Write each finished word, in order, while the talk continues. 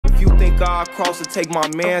star-crossed to take my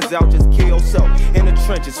mans out. Just kill yourself in the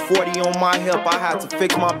trenches. 40 on my hip, I had to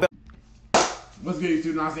fix my belt. What's good, you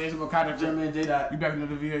two? Know what I'm saying? It's your boy Kyle, German, J-Dot. You back in the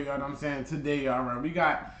video, y'all know what I'm saying? Today, y'all, right, we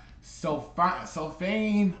got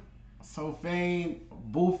Sofiane,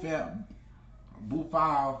 Boufal.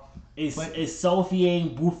 It's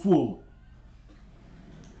Sofiane Boufal.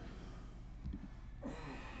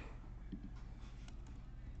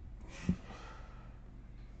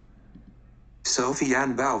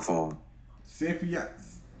 Sofiane Boufal.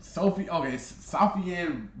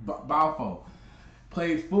 Sofiane Boufal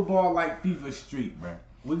plays football like FIFA Street, bro.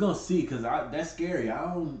 We're gonna see, cause that's scary.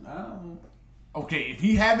 I don't. Okay, if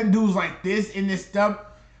he having dudes like this in this stuff,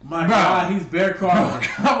 My God, he's bear crawling.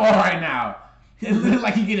 Come on, right now. It looks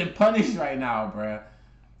like he getting punished right now, bro.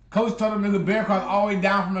 Coach told him to bear crawl all the way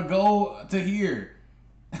down from the goal to here.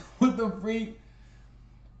 What the freak?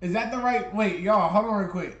 Is that the right? Wait, y'all, hold on real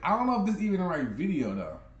quick. I don't know if this is even the right video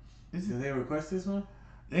though. Did they request this one?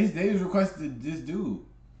 They just requested this dude.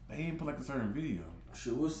 They didn't put like a certain video.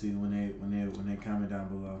 Sure, we'll see when they comment down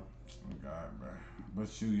below. Oh God, bro. But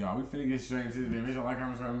shoot, y'all, we finna get straight into the video. Make sure like,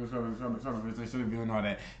 comment, subscribe, and all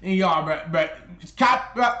that. And y'all, bro,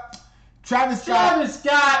 Travis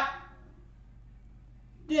Scott.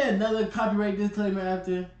 Yeah, another copyright disclaimer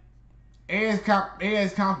after. This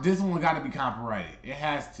one got to be copyrighted. It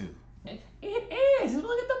has to. It is.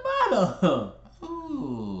 Look at the bottom.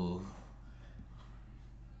 Ooh.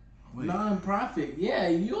 Non-profit. Yeah,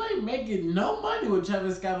 you ain't making no money with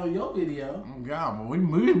Travis Scott on your video. Oh God, but we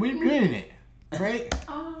moving it, right?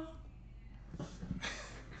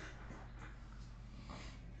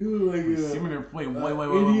 Similar play.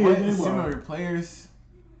 Wait. Similar players.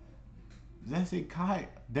 Did I say Kai?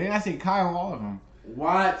 Did I say Kai on all of them?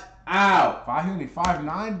 Watch out.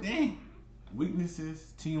 5'9". Dang.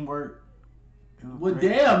 Weaknesses, teamwork. Well,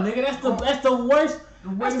 damn, nigga, that's the worst.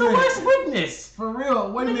 That's the worst weakness. For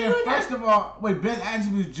real. Wait a minute. First of all, best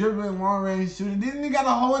attributes: dribbling, long range shooting. Didn't he got a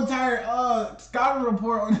whole entire scouting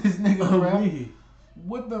report on this nigga, bro?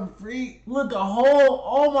 What the freak? Look, a whole.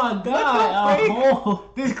 Oh my God, a whole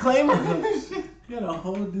disclaimer. You got a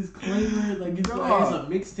whole disclaimer, like it's a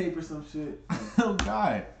mixtape or some shit. Oh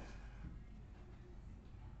God.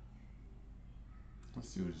 Let's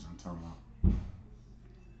see what I'm talking about.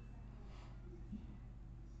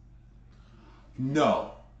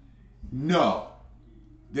 No.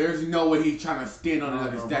 There's no way he's trying to stand on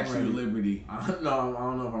another Statue of Liberty. I don't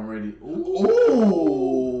know if I'm ready.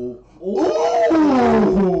 Ooh.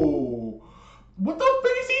 What the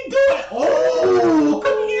fuck is he doing? Oh,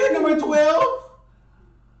 come here, number 12.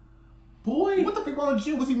 Boy. What the fuck wrong with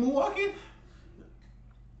you? Was he moonwalking?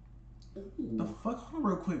 The fuck? Hold on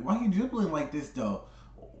real quick. Why are you dribbling like this, though?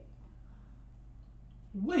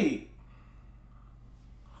 Wait.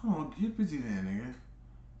 Hold on. Get busy there, nigga.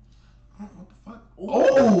 What the fuck?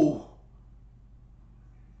 Oh!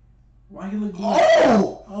 Why you look?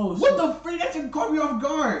 Oh! What the freak? That just caught me off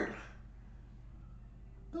guard.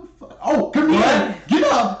 The fuck? Oh, come here! Get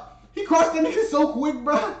up! He crossed that nigga so quick,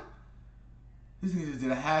 bro. This nigga just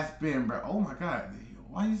did a half spin, bro. Oh my God.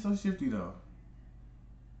 Why are you so shifty, though?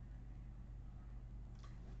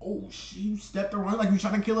 Oh, shit. You stepped around like you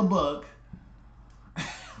trying to kill a bug.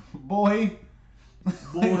 Boy.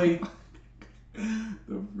 The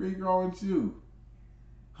freak wrong with you?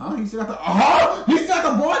 Huh? He still got the. He still got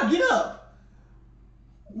the ball. Get up.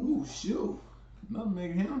 Ooh, shoot. Nothing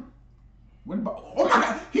making him. What about? Oh my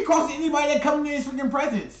God! He crossed anybody that coming in his freaking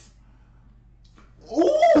presence.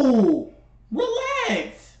 Ooh,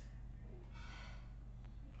 relax.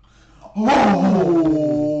 Oh,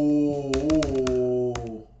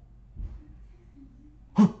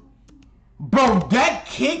 bro, that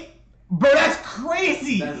kick. Bro, that's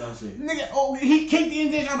crazy. That's nigga, he kicked the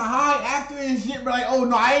engine on the high after and shit, bro. Like, oh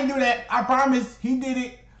no, I didn't do that. I promise. He did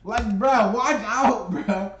it. Like, bro, watch out,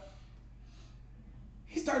 bro.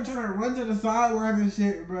 He started trying to run to the sidelines and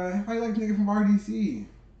shit, bro. How you like nigga from RDC?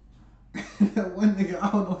 That one nigga,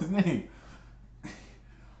 I don't know his name.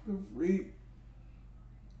 The freak.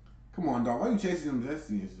 Come on, dog. Why you chasing him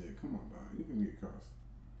Jesse and shit? Come on, dog. You can get across.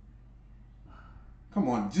 Come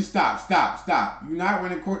on, just stop. You're not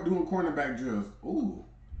doing cornerback drills. Ooh,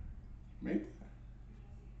 maybe.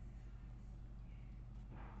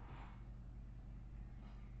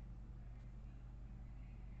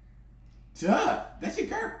 Duh, that shit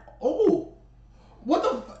curve. Oh, what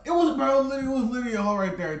the? It was, bro. It was literally a hole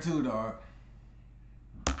right there too, dog.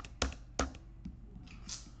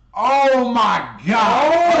 Oh my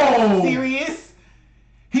God! Oh, serious?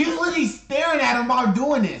 He was literally staring at him while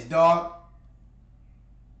doing this, dog.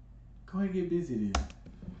 Go ahead and get busy then.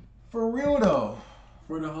 For real though.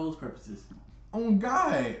 For the host purposes. Oh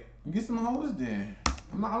God. Get some hoes then.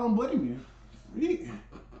 I don't blame you. Freak.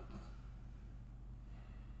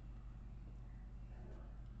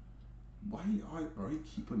 Why he alright, bro? He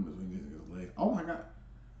keep putting between these niggas' legs. Oh my god.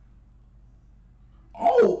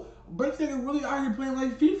 Oh, but this nigga really out here playing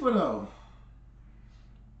like FIFA though.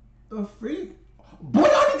 The freak. Boy,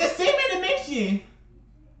 y'all did the same animation.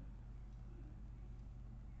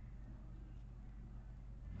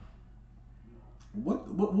 What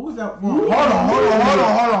was that? Hold on.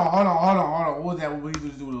 What was that? What he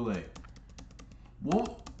just do with the leg?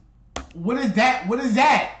 What is that? What is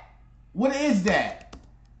that? What is that?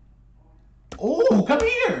 Oh, come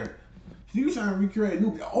here. You trying to recreate a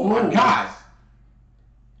new? Oh my gosh.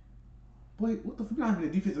 Boy, what the fuck? You're not having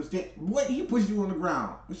a defensive stand. Boy, he pushed you on the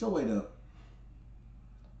ground. What's your weight up?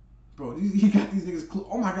 Bro, he got these niggas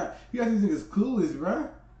oh my god. He got these niggas clueless, bro.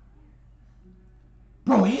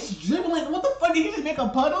 Bro, he's dribbling. What the fuck? Did he just make a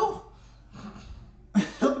puddle?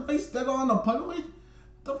 The face stuck on the puddle? What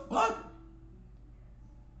the fuck?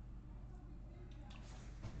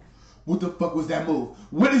 What the fuck was that move?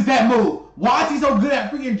 What is that move? Why is he so good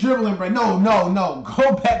at freaking dribbling, bro? No.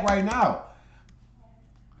 Go back right now.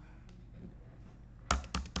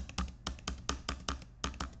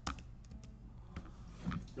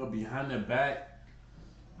 Go behind the back.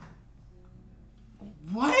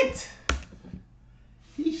 What?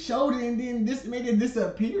 He showed it and then this made it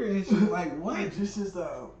disappear and shit. Like, what? This is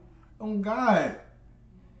Oh, God.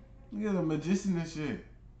 Look at the magician and shit.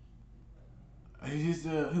 He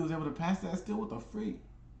was able to pass that still with a freak.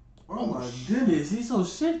 Oh my goodness, he's so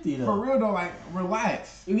shifty though. For real though, like,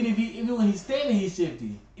 relax. Even when he's standing, he's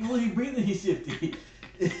shifty. Even when he's breathing, he's shifty.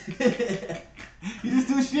 He's just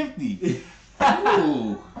too shifty.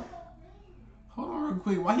 Ooh. Hold on real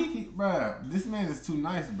quick. Why he keep, bruh? This man is too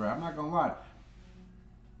nice, bruh. I'm not gonna lie.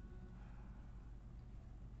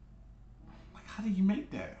 Like, how did you make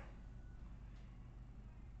that?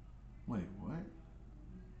 Wait, what?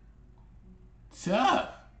 Tough.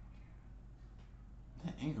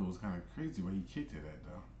 That ankle was kind of crazy where he kicked it at,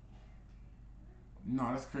 though.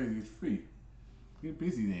 No, that's crazy. It's free. Get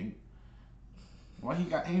busy then. Why he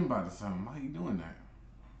got aimbot or something? Why he doing that?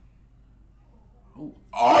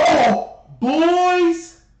 Oh,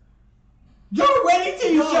 boys! You're ready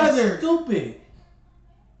to each other. Stupid.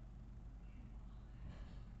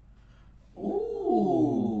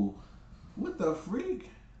 Ooh, what the freak?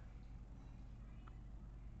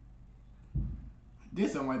 I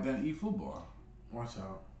did something like that in eFootball. Watch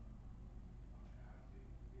out.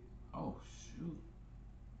 Oh shoot!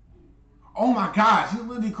 Oh my gosh, he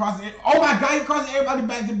literally crossed it. Oh my god, he crossed everybody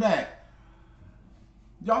back to back.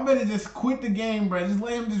 Y'all better just quit the game, bro. Just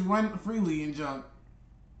let him just run freely and jump.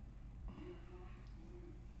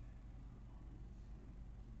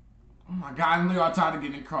 Oh my god, I know y'all tired of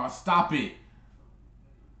getting crossed. Stop it.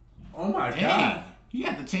 Oh my Dang. god. He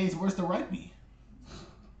had to change worse to rugby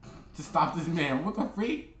to stop this man. What the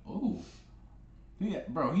freak? Ooh. He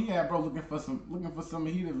had bro looking for some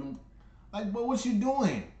heat of him. Like, bro, what you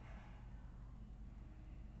doing?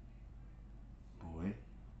 Boy.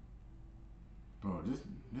 Bro, this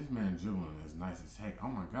man dribbling is nice as heck. Oh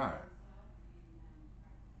my god.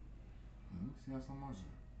 Let me see how so much.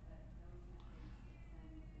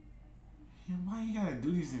 Yeah, why you gotta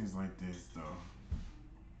do these things like this though?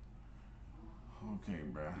 Okay,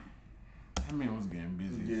 bruh. That man was getting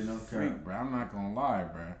busy. Yeah, no Freak, cap. bruh. I'm not gonna lie,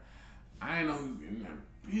 bruh. I didn't know he was getting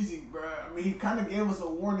that busy, bruh. I mean, he kind of gave us a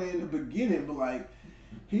warning in the beginning, but like,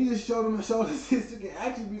 he just showed us his freaking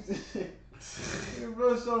attributes and shit.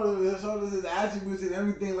 Bro showed us his attributes and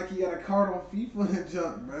everything like he got a card on FIFA and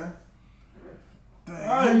junk, bruh.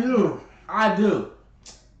 I do.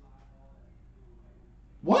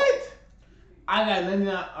 What? I got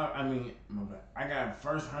 99. I got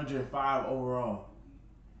first 105 overall.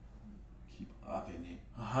 Keep upping it.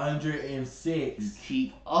 106. You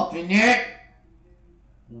keep upping it.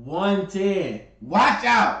 110. Watch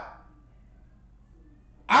out.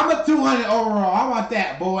 I'm a 200 overall. How about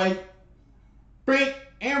that, boy? Freak,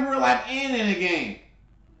 in real life and in the game.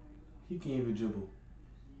 He can't even dribble.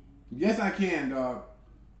 Yes, I can, dog.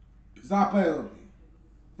 Stop playing with me.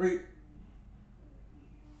 Freak.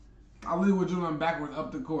 I literally was dribbling backwards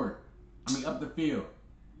up the court. Up the field.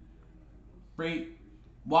 Freak.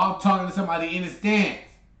 While talking to somebody in the stands.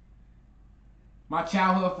 My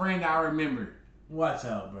childhood friend I remember. Watch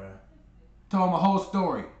out, bruh. Told him a whole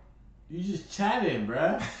story. You just chatting,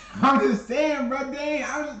 bruh. I'm just saying, bro. Dang,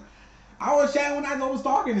 I was chatting when I was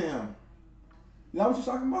talking to him. Is that what you're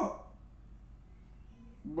talking about?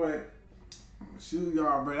 But shoot,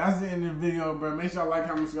 y'all, bro. That's the end of the video, bro. Make sure y'all like,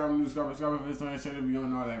 comment, subscribe if it's on, share the video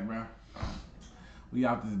and all that, bro. We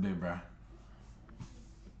out this bit, bro.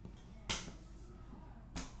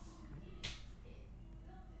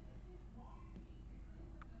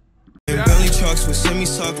 trucks with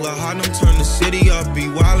semi-suck. La Hotnum turn the city up. Be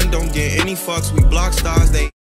wildin', don't get any fucks. We block stars, they